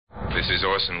This is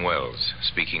Orson Welles,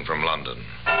 speaking from London.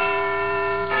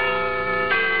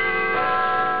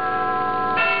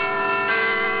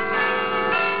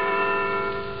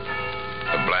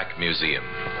 The Black Museum.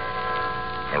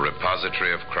 A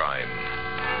repository of crime,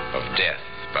 of death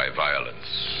by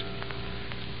violence.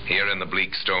 Here in the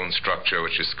bleak stone structure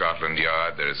which is Scotland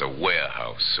Yard, there is a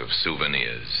warehouse of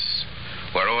souvenirs,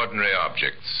 where ordinary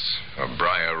objects, a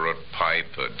briar root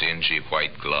pipe, a dingy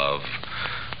white glove,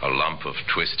 a lump of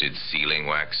twisted sealing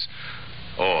wax,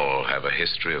 all have a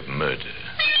history of murder.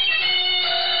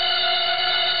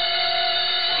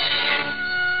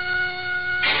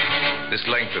 This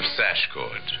length of sash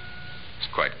cord is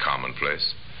quite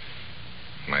commonplace.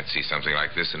 You might see something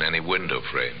like this in any window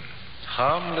frame.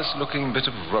 Harmless-looking bit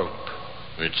of rope.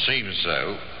 It seems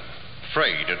so.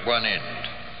 Frayed at one end,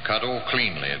 cut all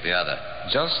cleanly at the other.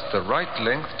 Just the right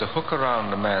length to hook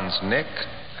around a man's neck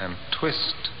and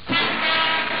twist.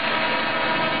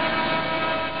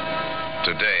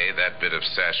 Today, that bit of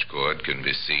sash cord can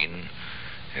be seen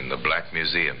in the Black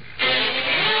Museum.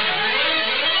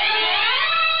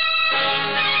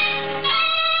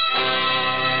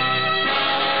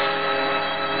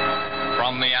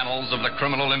 From the annals of the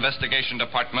Criminal Investigation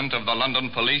Department of the London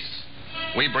Police,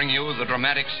 we bring you the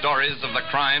dramatic stories of the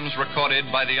crimes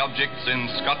recorded by the objects in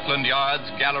Scotland Yard's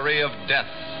Gallery of Death,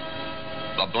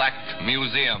 the Black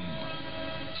Museum.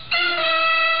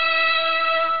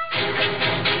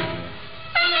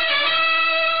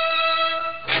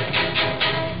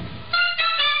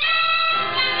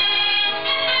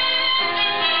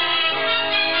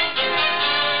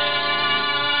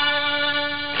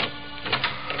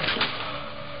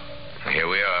 Here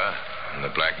we are in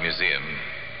the Black Museum,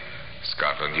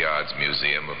 Scotland Yard's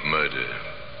Museum of Murder.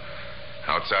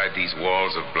 Outside these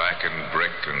walls of blackened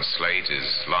brick and slate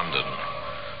is London,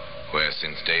 where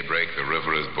since daybreak the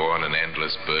river has borne an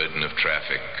endless burden of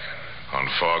traffic. On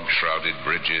fog-shrouded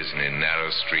bridges and in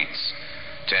narrow streets,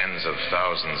 tens of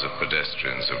thousands of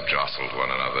pedestrians have jostled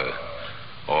one another,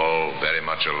 all very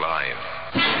much alive.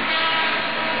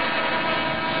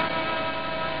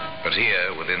 But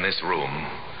here, within this room,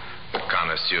 the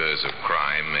connoisseurs of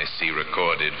crime may see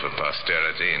recorded for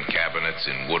posterity in cabinets,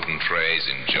 in wooden trays,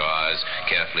 in jars,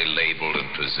 carefully labeled and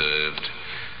preserved,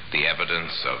 the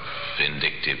evidence of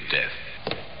vindictive death.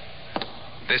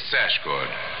 This sash cord,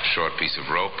 a short piece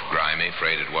of rope, grimy,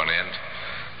 frayed at one end,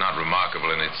 not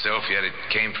remarkable in itself, yet it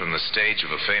came from the stage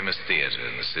of a famous theater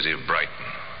in the city of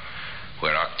Brighton,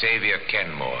 where Octavia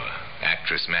Kenmore,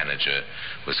 actress-manager,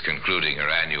 was concluding her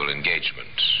annual engagement.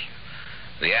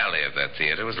 The alley of that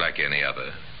theater was like any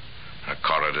other, a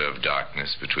corridor of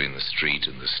darkness between the street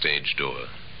and the stage door.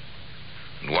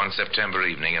 And one September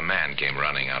evening, a man came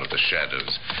running out of the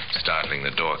shadows, startling the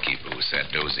doorkeeper who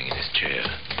sat dozing in his chair.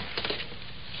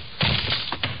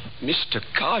 Mr.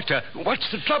 Carter, what's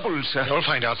the trouble, sir? You'll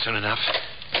find out soon enough.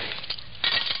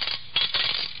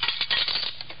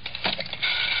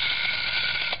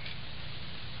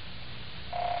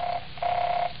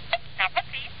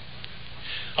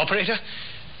 Operator,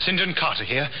 St. John Carter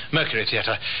here, Mercury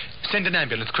Theatre. Send an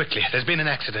ambulance quickly. There's been an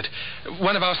accident.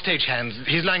 One of our stagehands,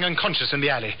 he's lying unconscious in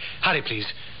the alley. Hurry,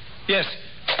 please. Yes.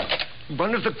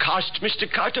 One of the cast,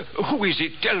 Mr. Carter? Who is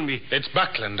it? Tell me. It's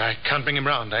Buckland. I can't bring him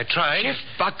round. I tried. Jeff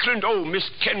Buckland? Oh, Miss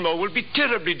Kenmore will be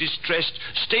terribly distressed.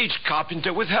 Stage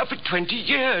carpenter with her for 20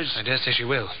 years. I dare say she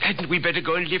will. Hadn't we better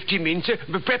go and lift him in, sir?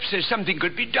 Perhaps there's something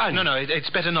could be done. No, it's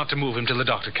better not to move him till the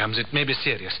doctor comes. It may be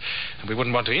serious. And we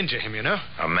wouldn't want to injure him, you know.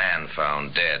 A man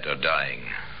found dead or dying.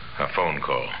 A phone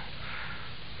call.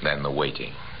 Then the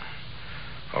waiting.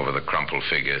 Over the crumpled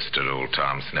figure stood old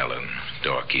Tom Snellen,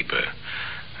 doorkeeper,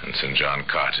 and St. John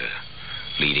Carter,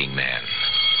 leading man,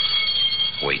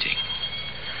 waiting.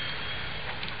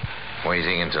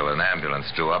 Waiting until an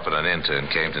ambulance drew up and an intern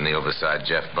came to kneel beside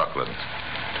Jeff Buckland.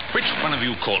 Which one of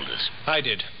you called us? I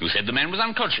did. You said the man was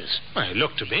unconscious. Well, he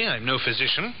looked to me. I'm no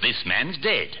physician. This man's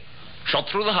dead. Shot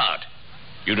through the heart.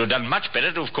 You'd have done much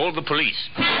better to have called the police.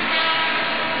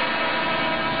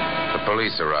 The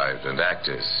police arrived, and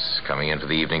actors coming into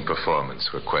the evening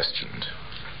performance were questioned.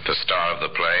 The star of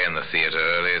the play in the theater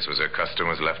early, as was her custom,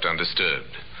 was left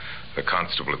undisturbed. The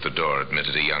constable at the door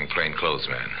admitted a young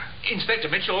plainclothesman. Inspector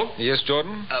Mitchell. Yes,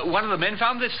 Jordan? One of the men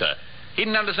found this, sir.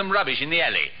 Hidden under some rubbish in the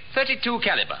alley. .32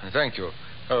 caliber. Thank you.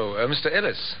 Oh, Mr.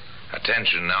 Ellis.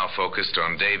 Attention now focused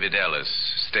on David Ellis,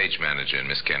 stage manager in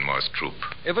Miss Kenmore's troupe.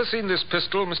 Ever seen this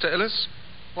pistol, Mr. Ellis?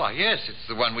 Why, yes, it's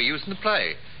the one we used in the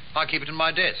play. I keep it in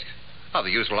my desk. I've the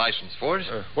usual license for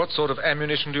it. What sort of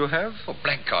ammunition do you have? Oh,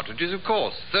 blank cartridges, of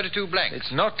course. 32 blanks.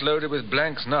 It's not loaded with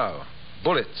blanks now.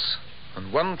 Bullets.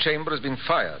 And one chamber has been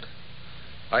fired.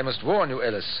 I must warn you,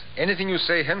 Ellis. Anything you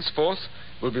say henceforth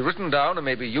will be written down and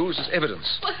may be used as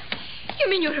evidence. Well, you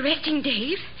mean you're arresting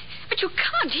Dave? But you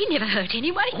can't. He never hurt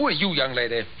anyone. Who are you, young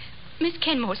lady? Miss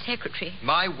Kenmore's secretary.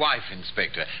 My wife,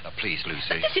 Inspector. Please, Lucy.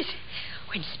 But this is...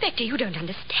 Oh, Inspector, you don't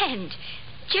understand.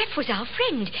 Jeff was our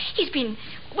friend. He's been,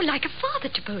 well, like a father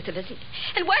to both of us.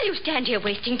 And while you stand here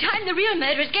wasting time, the real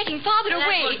murderer's getting farther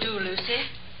away. That will do, Lucy.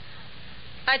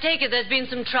 I take it there's been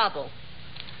some trouble.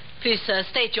 Please, sir,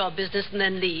 state your business and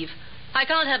then leave. I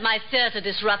can't have my theatre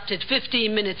disrupted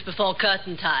 15 minutes before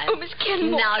curtain time. Oh, Miss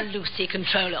Kenmore. Now, Lucy,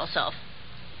 control yourself.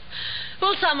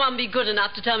 Will someone be good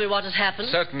enough to tell me what has happened?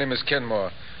 Certainly, Miss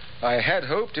Kenmore. I had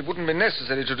hoped it wouldn't be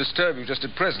necessary to disturb you just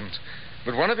at present.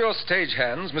 But one of your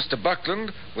stagehands, Mr.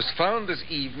 Buckland, was found this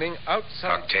evening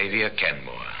outside... Octavia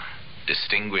Kenmore,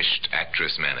 distinguished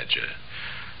actress manager,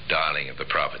 darling of the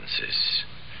provinces.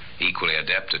 Equally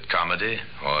adept at comedy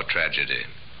or tragedy.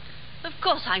 Of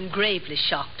course, I'm gravely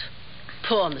shocked.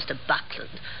 Poor Mr.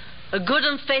 Buckland. A good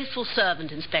and faithful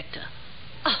servant, Inspector.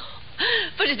 Oh,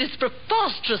 but it is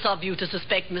preposterous of you to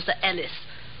suspect Mr. Ellis.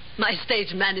 My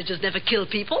stage managers never kill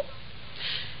people.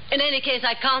 In any case,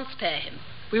 I can't spare him.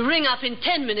 We ring up in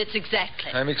 10 minutes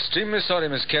exactly. I'm extremely sorry,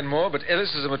 Miss Kenmore, but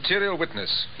Ellis is a material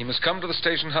witness. He must come to the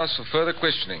station house for further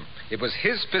questioning. It was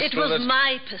his pistol It was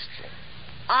my pistol.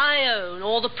 I own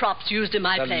all the props used in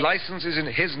my play. The license is in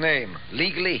his name.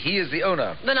 Legally, he is the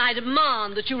owner. Then I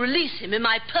demand that you release him in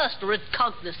my personal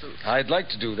recognizance. I'd like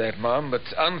to do that, ma'am, but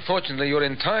unfortunately your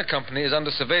entire company is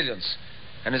under surveillance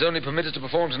and is only permitted to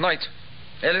perform tonight.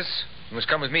 Ellis, you must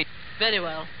come with me. Very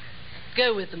well.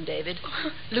 Go with them, David.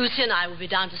 Lucy and I will be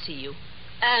down to see you.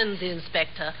 And the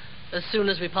inspector, as soon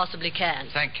as we possibly can.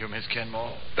 Thank you, Miss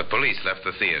Kenmore. The police left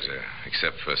the theater,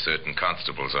 except for certain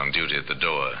constables on duty at the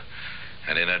door.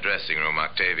 And in her dressing room,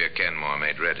 Octavia Kenmore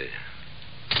made ready.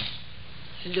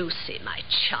 Lucy, my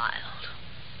child.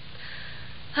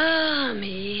 Ah,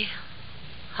 me.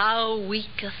 How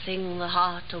weak a thing the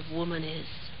heart of woman is.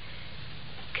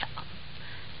 Come.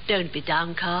 Don't be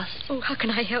downcast. Oh, how can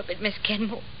I help it, Miss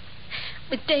Kenmore?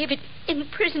 With David in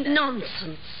prison.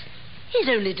 Nonsense. He's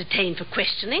only detained for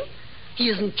questioning. He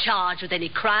isn't charged with any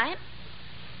crime.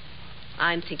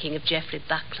 I'm thinking of Geoffrey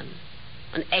Buckland,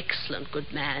 an excellent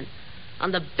good man,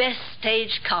 and the best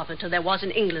stage carpenter there was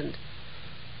in England.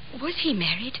 Was he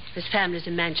married? His family's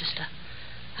in Manchester.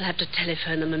 I'll have to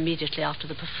telephone them immediately after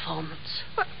the performance.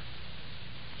 What?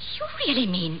 You really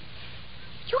mean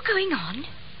you're going on?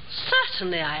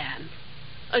 Certainly I am.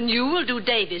 And you will do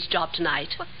Davy's job tonight.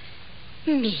 What?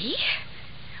 Me?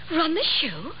 Run the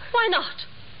show? Why not?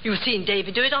 You've seen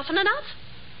Davy do it often enough.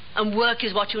 And work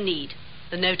is what you need.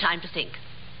 There's no time to think.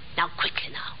 Now,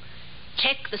 quickly now.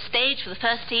 Check the stage for the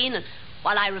first scene and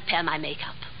while I repair my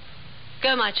makeup.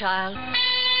 Go, my child.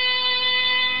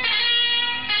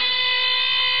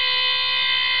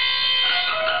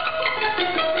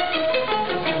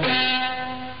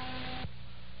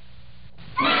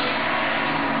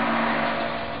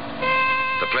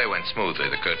 The play went smoothly.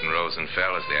 The curtain rose and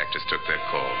fell as the actors took their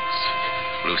calls.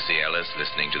 Lucy Ellis,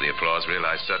 listening to the applause,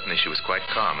 realized suddenly she was quite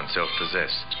calm and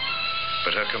self-possessed.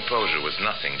 But her composure was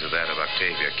nothing to that of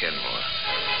Octavia Kenmore.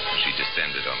 She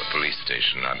descended on the police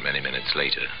station not many minutes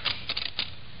later.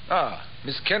 Ah,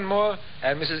 Miss Kenmore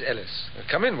and Mrs. Ellis.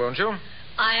 Come in, won't you?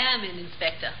 I am in,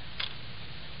 Inspector.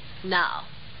 Now,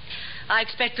 I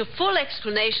expect a full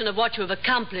explanation of what you have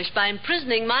accomplished by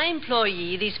imprisoning my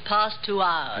employee these past 2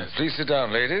 hours. Please sit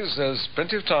down, ladies. There's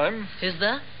plenty of time. Is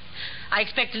there? I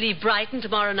expect to leave Brighton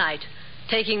tomorrow night,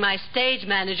 taking my stage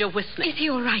manager with me. Is he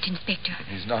all right, Inspector?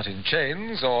 He's not in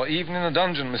chains or even in a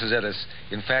dungeon, Mrs. Ellis.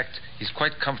 In fact, he's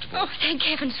quite comfortable. Oh, thank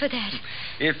heavens for that.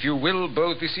 If you will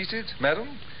both be seated,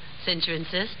 madam. Since you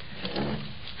insist.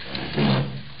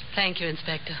 Thank you,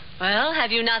 Inspector. Well,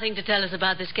 have you nothing to tell us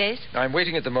about this case? I'm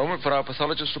waiting at the moment for our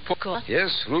pathologist's report. Of course.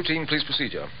 Yes, routine police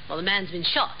procedure. Well, the man's been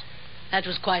shot. That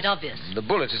was quite obvious. The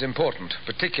bullet is important,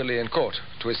 particularly in court,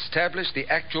 to establish the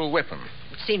actual weapon.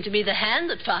 It seemed to me the hand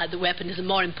that fired the weapon is a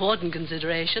more important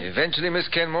consideration. Eventually, Miss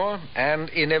Kenmore, and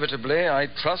inevitably, I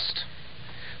trust.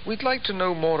 We'd like to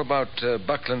know more about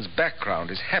Buckland's background,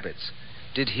 his habits.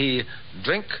 Did he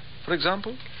drink, for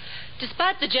example?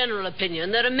 Despite the general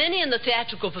opinion, there are many in the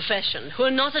theatrical profession who are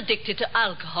not addicted to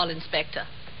alcohol, Inspector.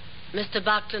 Mr.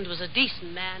 Buckland was a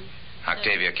decent man.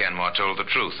 Octavia Kenmore told the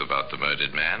truth about the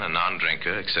murdered man, a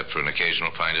non-drinker, except for an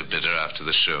occasional pint of bitter after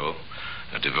the show,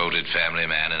 a devoted family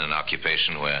man in an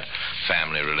occupation where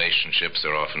family relationships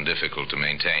are often difficult to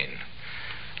maintain.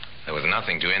 There was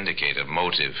nothing to indicate a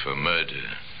motive for murder.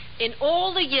 In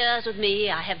all the years with me,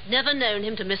 I have never known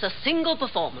him to miss a single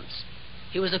performance.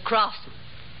 He was a craftsman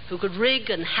who could rig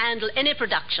and handle any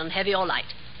production, heavy or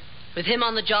light. With him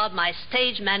on the job, my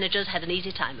stage managers had an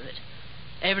easy time of it.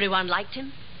 Everyone liked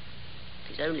him.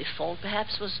 His only fault,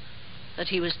 perhaps, was that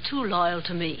he was too loyal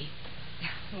to me.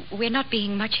 We're not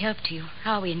being much help to you,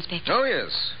 are we, Inspector? Oh,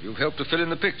 yes. You've helped to fill in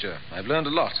the picture. I've learned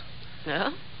a lot.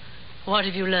 No? What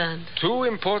have you learned? 2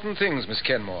 important things, Miss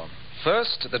Kenmore.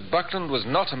 First, that Buckland was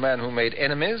not a man who made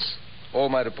enemies. All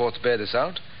my reports bear this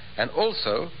out. And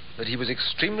also that he was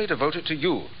extremely devoted to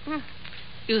you.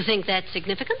 You think that's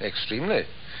significant? Extremely.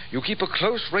 You keep a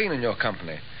close rein in your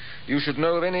company. You should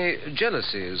know of any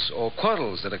jealousies or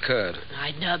quarrels that occurred.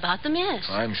 I'd know about them, yes.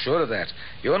 I'm sure of that.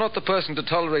 You're not the person to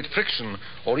tolerate friction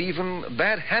or even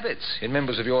bad habits in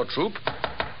members of your troop.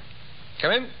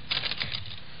 Come in.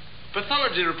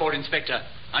 Pathology report, Inspector.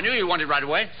 I knew you wanted right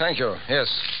away. Thank you. Yes.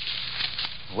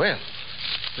 Well,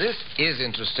 this is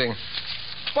interesting.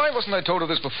 Why wasn't I told of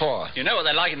this before? You know what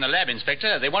they're like in the lab,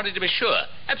 Inspector. They wanted to be sure.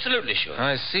 Absolutely sure.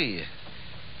 I see.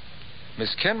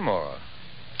 Miss Kenmore,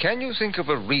 can you think of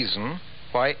a reason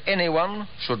why anyone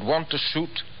should want to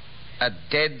shoot a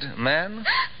dead man?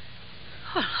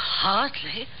 Well,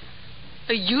 hardly.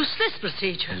 A useless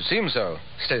procedure. It seems so.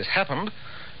 Still, it happened.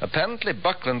 Apparently,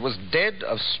 Buckland was dead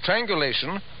of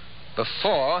strangulation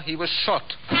before he was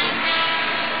shot.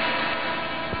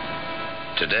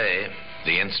 Today,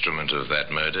 the instrument of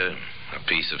that murder, a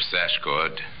piece of sash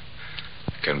cord,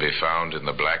 can be found in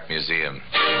the Black Museum.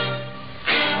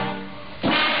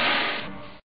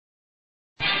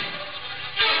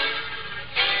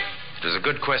 It was a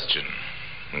good question.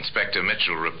 Inspector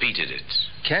Mitchell repeated it.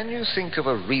 Can you think of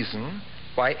a reason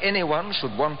why anyone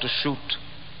should want to shoot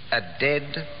a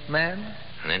dead man?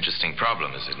 An interesting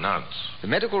problem, is it not? The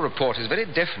medical report is very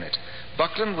definite.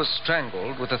 Buckland was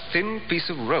strangled with a thin piece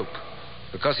of rope.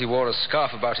 Because he wore a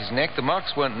scarf about his neck, the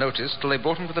marks weren't noticed till they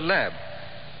brought him to the lab.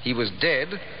 He was dead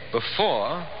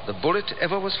before the bullet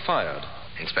ever was fired.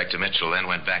 Inspector Mitchell then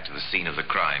went back to the scene of the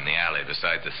crime, the alley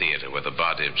beside the theater where the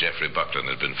body of Geoffrey Buckland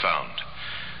had been found.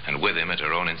 And with him, at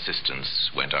her own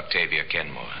insistence, went Octavia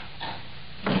Kenmore.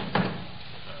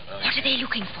 What are they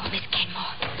looking for, Miss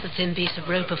Kenmore? The thin piece of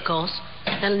rope, of course.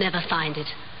 They'll never find it.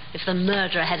 If the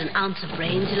murderer had an ounce of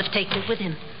brains, he'll have taken it with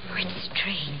him. Oh, it's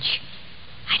strange.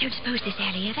 I don't suppose this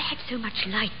alley ever had so much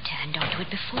light turned onto it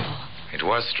before. It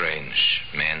was strange.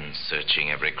 Men searching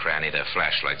every cranny, their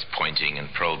flashlights pointing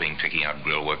and probing, picking out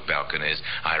grillwork balconies,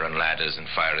 iron ladders, and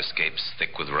fire escapes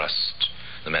thick with rust.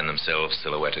 The men themselves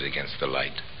silhouetted against the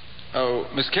light. Oh,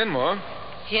 Miss Kenmore?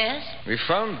 Yes? We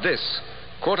found this,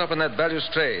 caught up in that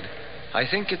balustrade. I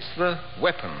think it's the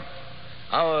weapon.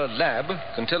 Our lab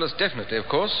can tell us definitely, of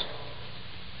course.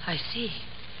 I see.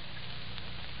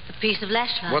 A piece of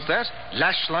lash line. What's that?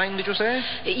 Lash line, did you say?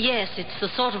 Yes, it's the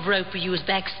sort of rope we use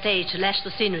backstage to lash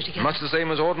the scenery together. Much the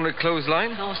same as ordinary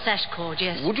clothesline? Or sash cord,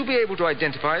 yes. Would you be able to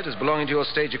identify it as belonging to your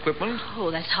stage equipment? Oh,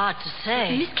 that's hard to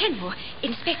say. Miss Kenmore,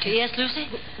 Inspector. Yes, Lucy?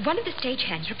 One of the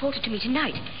stagehands reported to me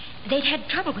tonight. They'd had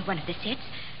trouble with one of the sets.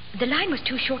 The line was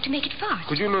too short to make it fast.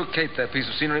 Could you locate that piece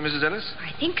of scenery, Mrs. Ellis?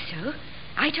 I think so.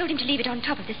 I told him to leave it on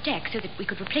top of the stack so that we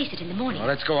could replace it in the morning. Well,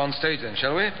 let's go on stage then,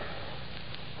 shall we?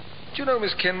 Do you know,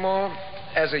 Miss Kenmore,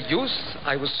 as a youth,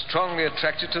 I was strongly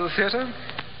attracted to the theater.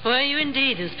 Were you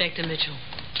indeed, Inspector Mitchell?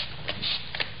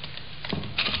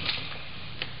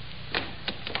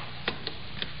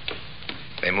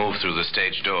 They moved through the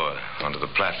stage door onto the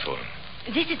platform.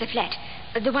 This is the flat,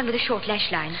 the one with the short lash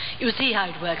line. You see how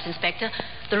it works, Inspector.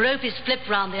 The rope is flipped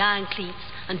round the iron cleats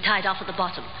and tied off at the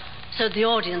bottom, so the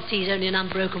audience sees only an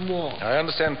unbroken wall. I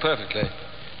understand perfectly.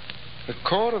 The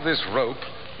cord of this rope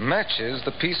matches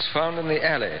the piece found in the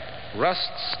alley,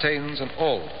 rust, stains, and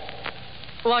all.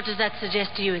 What does that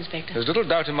suggest to you, Inspector? There's little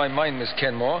doubt in my mind, Miss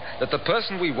Kenmore, that the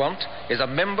person we want is a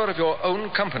member of your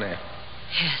own company.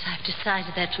 Yes, I've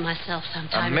decided that for myself some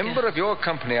time ago. A member of your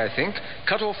company, I think,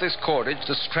 cut off this cordage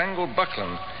to strangle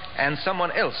Buckland, and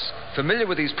someone else, familiar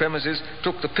with these premises,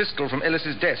 took the pistol from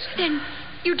Ellis's desk. Then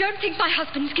you don't think my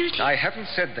husband's guilty? I haven't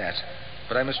said that.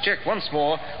 But I must check once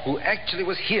more who actually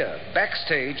was here,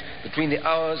 backstage, between the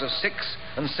hours of 6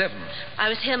 and 7. I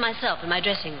was here myself in my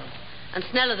dressing room, and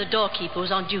Sneller, the doorkeeper,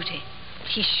 was on duty.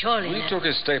 He surely... We took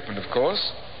his statement, of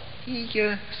course. He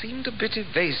seemed a bit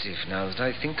evasive now that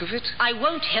I think of it. I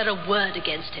won't hear a word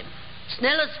against him.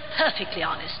 Sneller's perfectly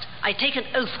honest. I take an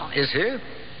oath on it. Is he?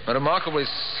 A remarkably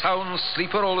sound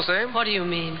sleeper all the same? What do you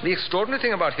mean? The extraordinary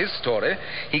thing about his story,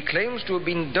 he claims to have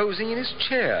been dozing in his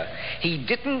chair. He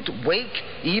didn't wake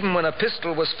even when a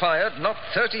pistol was fired not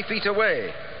 30 feet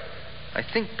away. I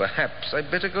think perhaps I'd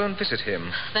better go and visit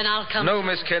him. Then I'll come... No,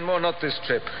 Miss Kenmore, not this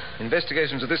trip.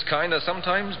 Investigations of this kind are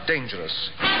sometimes dangerous.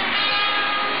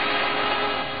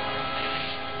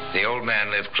 The old man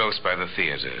lived close by the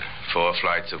theater. 4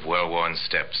 flights of well-worn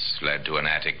steps led to an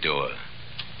attic door.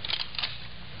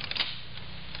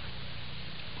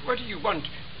 What do you want?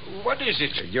 What is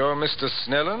it? You're Mr.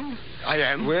 Snellen? I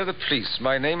am. We're the police.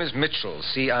 My name is Mitchell,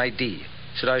 C.I.D.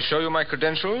 Should I show you my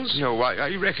credentials? No,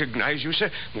 I recognize you,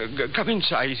 sir. Come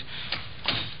inside.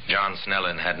 John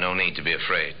Snellen had no need to be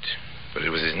afraid, but it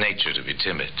was his nature to be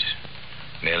timid.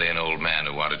 Merely an old man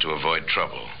who wanted to avoid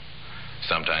trouble.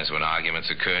 Sometimes when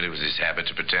arguments occurred, it was his habit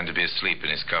to pretend to be asleep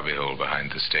in his cubbyhole behind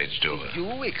the stage door.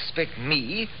 You expect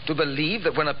me to believe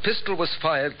that when a pistol was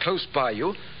fired close by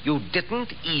you, you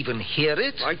didn't even hear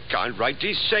it? I can't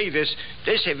rightly say this.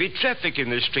 There's heavy traffic in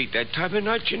the street that time of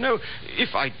night, you know.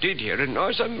 If I did hear a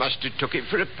noise, I must have took it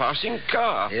for a passing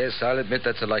car. Yes, I'll admit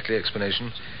that's a likely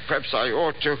explanation. Perhaps I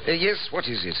ought to. Yes, what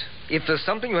is it? If there's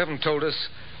something you haven't told us,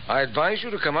 I advise you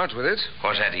to come out with it.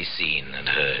 What had he seen and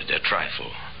heard? A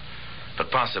trifle. But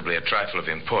possibly a trifle of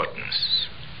importance.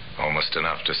 Almost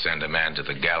enough to send a man to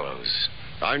the gallows.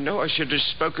 I know I should have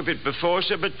spoke of it before,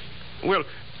 sir, but, well,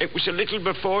 it was a little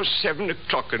before 7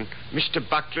 o'clock, and Mr.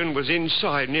 Buckland was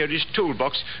inside near his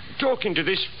toolbox talking to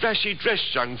this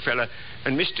flashy-dressed young fella.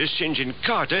 And Mr. St. John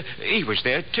Carter, he was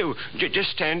there, too,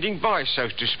 just standing by, so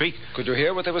to speak. Could you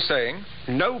hear what they were saying?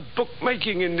 No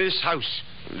bookmaking in this house.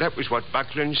 That was what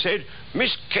Buckland said.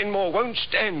 Miss Kenmore won't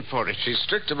stand for it. She's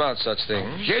strict about such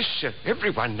things. Yes, sir.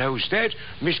 Everyone knows that.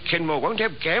 Miss Kenmore won't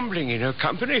have gambling in her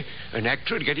company. An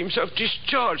actor would get himself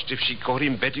discharged if she caught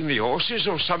him betting the horses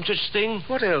or some such thing.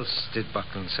 What else did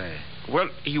Buckland say? Well,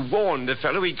 he warned the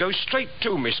fellow he'd go straight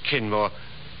to Miss Kenmore.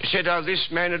 Said how this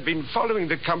man had been following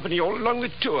the company all along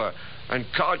the tour, and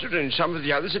Carter and some of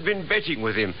the others had been betting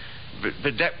with him.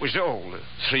 But that was all. The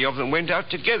three of them went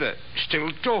out together,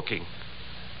 still talking.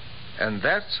 And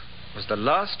that was the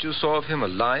last you saw of him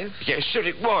alive? Yes, sir,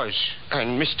 it was.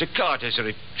 And Mr. Carter, sir,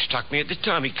 it struck me at the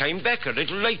time. He came back a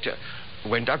little later.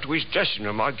 Went up to his dressing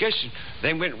room, I guess, and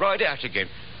then went right out again.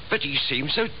 But he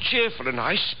seemed so cheerful and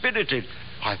high-spirited.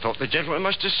 I thought the gentlemen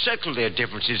must have settled their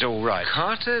differences all right.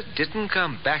 Carter didn't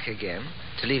come back again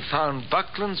till he found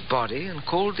Buckland's body and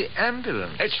called the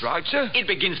ambulance. That's right, sir. It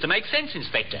begins to make sense,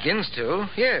 Inspector. Begins to,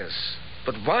 yes.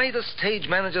 But why the stage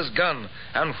manager's gun?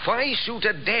 And why shoot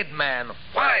a dead man?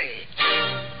 Why?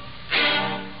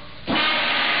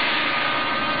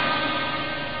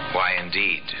 Why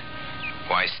indeed?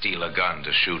 Why steal a gun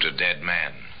to shoot a dead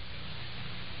man?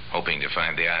 Hoping to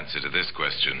find the answer to this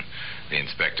question, the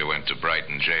inspector went to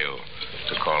Brighton jail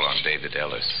to call on David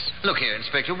Ellis. Look here,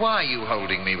 Inspector, why are you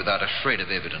holding me without a shred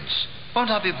of evidence? Won't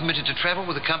I be permitted to travel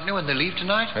with the company when they leave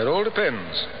tonight? It all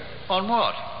depends. On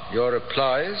what? Your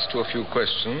replies to a few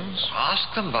questions.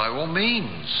 Ask them by all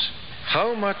means.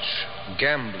 How much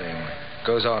gambling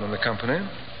goes on in the company?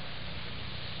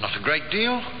 Not a great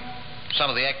deal. Some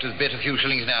of the actors bet a few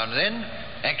shillings now and then.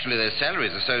 Actually, their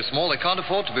salaries are so small they can't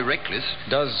afford to be reckless.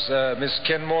 Does Miss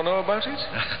Kenmore know about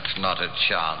it? Not a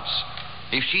chance.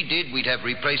 If she did, we'd have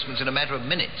replacements in a matter of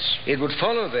minutes. It would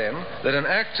follow, then, that an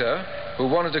actor who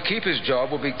wanted to keep his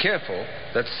job would be careful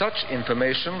that such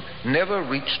information never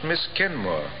reached Miss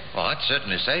Kenmore. Well, I'd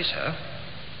certainly say so.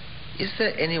 Is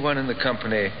there anyone in the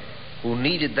company who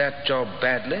needed that job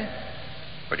badly?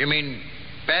 What do you mean,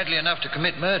 badly enough to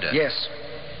commit murder? Yes.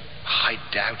 I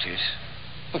doubt it.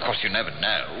 Of course, you never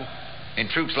know. In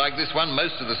troops like this one,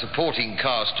 most of the supporting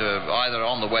cast are either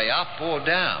on the way up or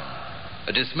down.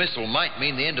 A dismissal might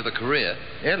mean the end of a career.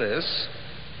 Ellis,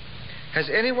 has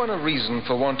anyone a reason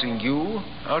for wanting you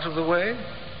out of the way?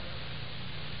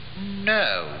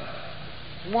 No.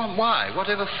 Why?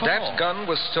 Whatever for? That gun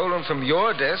was stolen from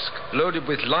your desk, loaded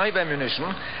with live ammunition,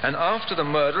 and after the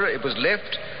murder it was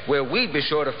left where we'd be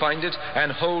sure to find it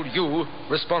and hold you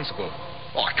responsible.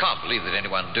 Oh, I can't believe that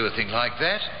anyone would do a thing like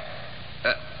that.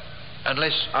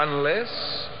 Unless...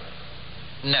 Unless?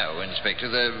 No, Inspector,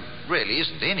 there really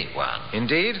isn't anyone.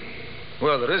 Indeed?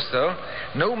 Well, there is, though.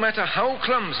 No matter how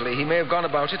clumsily he may have gone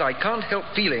about it, I can't help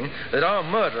feeling that our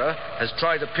murderer has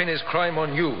tried to pin his crime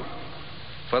on you.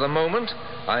 For the moment,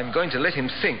 I'm going to let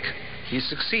him think he's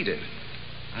succeeded.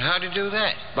 How did he do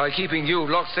that? By keeping you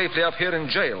locked safely up here in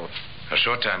jail. A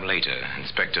short time later,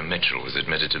 Inspector Mitchell was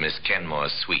admitted to Miss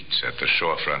Kenmore's suite at the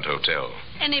Shorefront Hotel.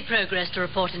 Any progress to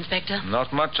report, Inspector?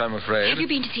 Not much, I'm afraid. Have you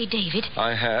been to see David?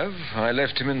 I have. I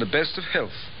left him in the best of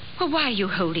health. Well, why are you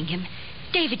holding him?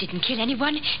 David didn't kill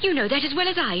anyone. You know that as well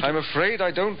as I do. I'm afraid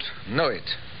I don't know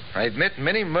it. I've met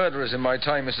many murderers in my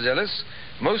time, Mrs. Ellis.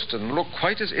 Most of them look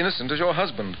quite as innocent as your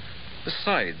husband.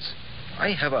 Besides,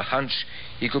 I have a hunch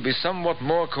he could be somewhat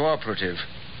more cooperative.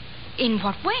 In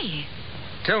what way?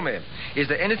 Tell me, is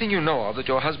there anything you know of that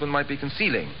your husband might be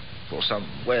concealing? For some,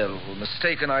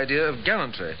 mistaken idea of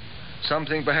gallantry?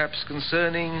 Something perhaps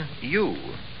concerning you?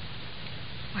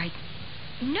 Why,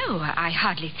 No, I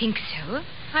hardly think so.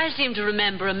 I seem to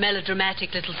remember a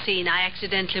melodramatic little scene I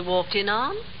accidentally walked in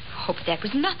on. Oh, but that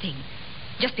was nothing.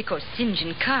 Just because St.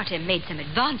 John Carter made some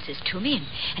advances to me,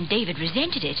 and David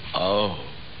resented it. Oh.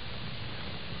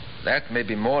 That may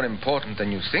be more important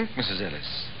than you think, Mrs.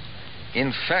 Ellis.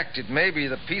 In fact, it may be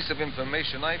the piece of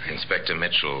information Inspector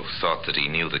Mitchell thought that he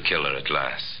knew the killer at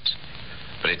last.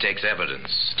 But it takes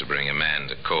evidence to bring a man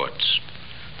to court.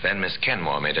 Then Miss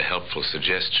Kenmore made a helpful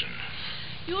suggestion.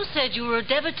 You said you were a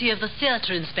devotee of the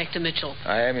theatre, Inspector Mitchell.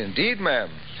 I am indeed,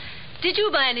 ma'am. Did you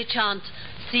by any chance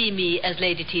see me as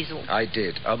Lady Teazle? I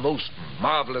did. A most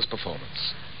marvelous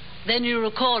performance. Then you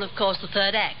recall, of course, the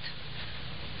third act.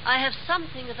 I have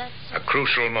something of that sort. A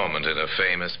crucial moment in a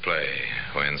famous play,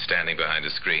 when standing behind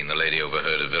a screen, the lady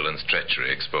overheard a villain's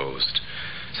treachery exposed.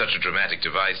 Such a dramatic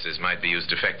device as might be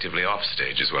used effectively off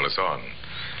stage as well as on.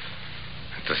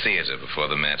 At the theater before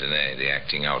the matinee, the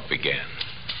acting out began.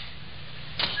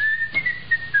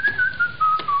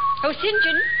 Oh, St.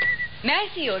 John, may I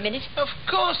see you a minute? Of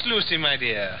course, Lucy, my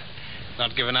dear.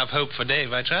 Not given up hope for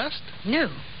Dave, I trust? No,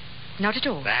 not at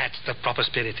all. That's the proper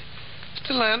spirit.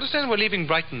 Still, I understand we're leaving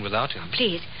Brighton without him.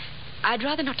 Please, I'd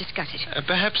rather not discuss it.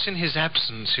 Perhaps in his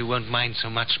absence you won't mind so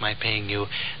much my paying you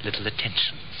little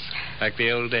attentions. Like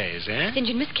the old days, eh? St.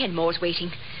 John, Miss Kenmore's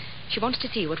waiting. She wants to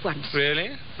see you at once.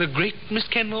 Really? The great Miss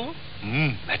Kenmore?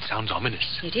 That sounds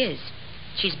ominous. It is.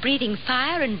 She's breathing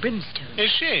fire and brimstone.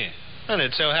 Is she? And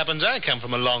it so happens I come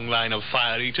from a long line of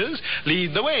fire-eaters.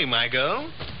 Lead the way, my girl.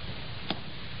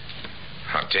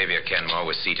 Octavia Kenmore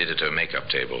was seated at her makeup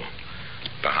table.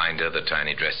 Behind her, the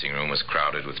tiny dressing room was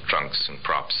crowded with trunks and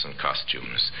props and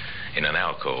costumes. In an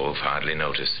alcove, hardly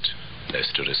noticed, there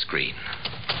stood a screen.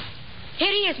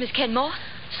 Here he is, Miss Kenmore.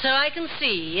 So I can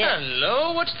see, yes.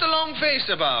 Hello, what's the long face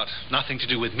about? Nothing to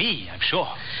do with me, I'm sure.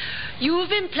 You've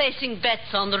been placing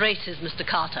bets on the races, Mr.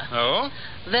 Carter. Oh?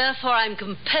 Therefore, I'm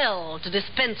compelled to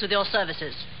dispense with your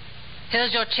services.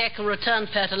 Here's your check and return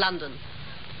fare to London.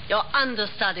 Your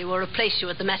understudy will replace you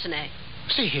at the matinee.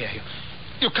 See here,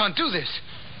 you can't do this.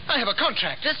 I have a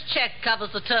contract. This check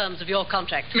covers the terms of your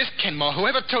contract. Miss Kenmore,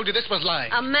 whoever told you this was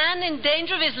lying? A man in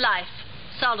danger of his life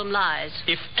seldom lies.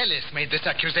 If Ellis made this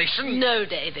accusation... No,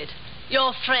 David.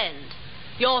 Your friend.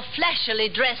 Your flashily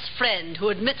dressed friend who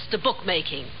admits to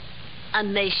bookmaking.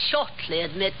 And may shortly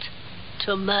admit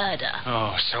to murder.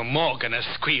 Oh, so Morgan has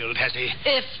squealed, has he?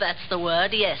 If that's the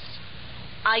word, yes.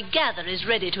 I gather he's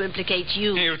ready to implicate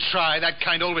you. He'll try. That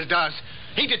kind always does.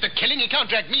 He did the killing. He can't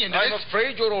drag me into this. I'm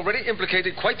afraid you're already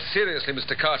implicated quite seriously,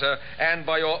 Mr. Carter, and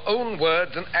by your own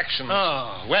words and actions.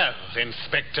 Oh, well,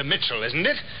 Inspector Mitchell, isn't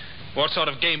it? What sort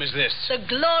of game is this? The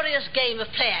glorious game of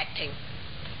play acting.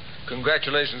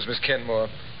 Congratulations, Miss Kenmore.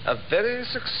 A very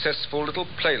successful little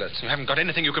playlet. You haven't got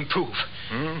anything you can prove.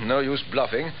 No use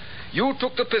bluffing. You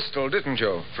took the pistol, didn't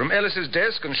you, from Ellis's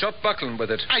desk and shot Buckland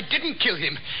with it? I didn't kill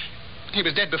him. He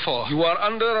was dead before. You are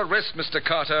under arrest, Mr.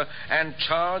 Carter, and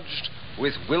charged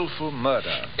with willful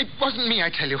murder. It wasn't me, I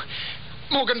tell you.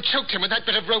 Morgan choked him with that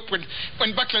bit of rope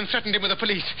when Buckland threatened him with the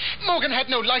police. Morgan had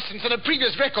no license and a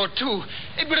previous record, too.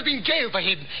 It would have been jail for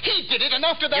him. He did it, and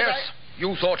after that Yes,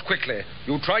 you thought quickly.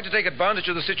 You tried to take advantage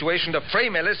of the situation to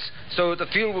frame Ellis so that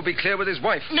the field would be clear with his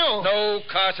wife. No. No,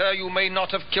 Carter, you may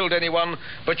not have killed anyone,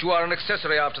 but you are an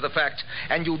accessory after the fact,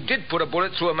 and you did put a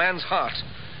bullet through a man's heart.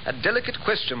 A delicate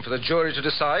question for the jury to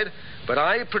decide, but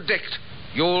I predict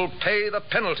you'll pay the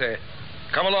penalty.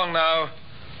 Come along now,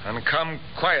 and come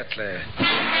quietly.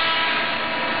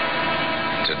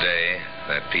 Today,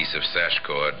 that piece of sash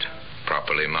cord,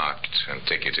 properly marked and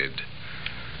ticketed,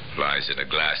 lies in a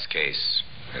glass case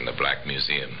in the Black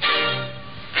Museum.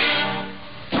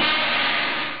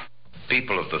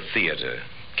 People of the theater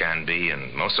can be,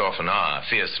 and most often are,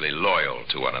 fiercely loyal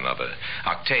to one another.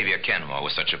 Octavia Kenmore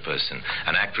was such a person,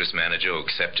 an actress-manager who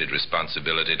accepted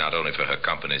responsibility not only for her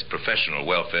company's professional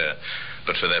welfare,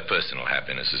 but for their personal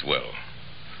happiness as well.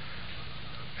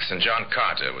 St. John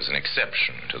Carter was an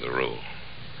exception to the rule.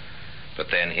 But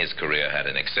then his career had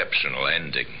an exceptional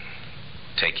ending,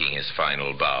 taking his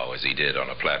final bow as he did on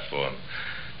a platform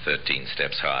 13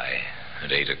 steps high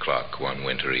at 8 o'clock one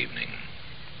winter evening.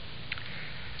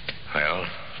 Well,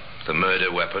 the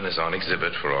murder weapon is on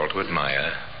exhibit for all to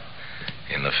admire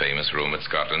in the famous room at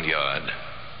Scotland Yard.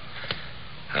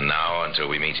 And now, until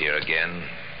we meet here again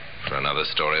for another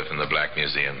story from the Black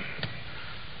Museum,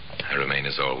 I remain,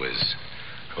 as always,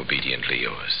 obediently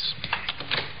yours.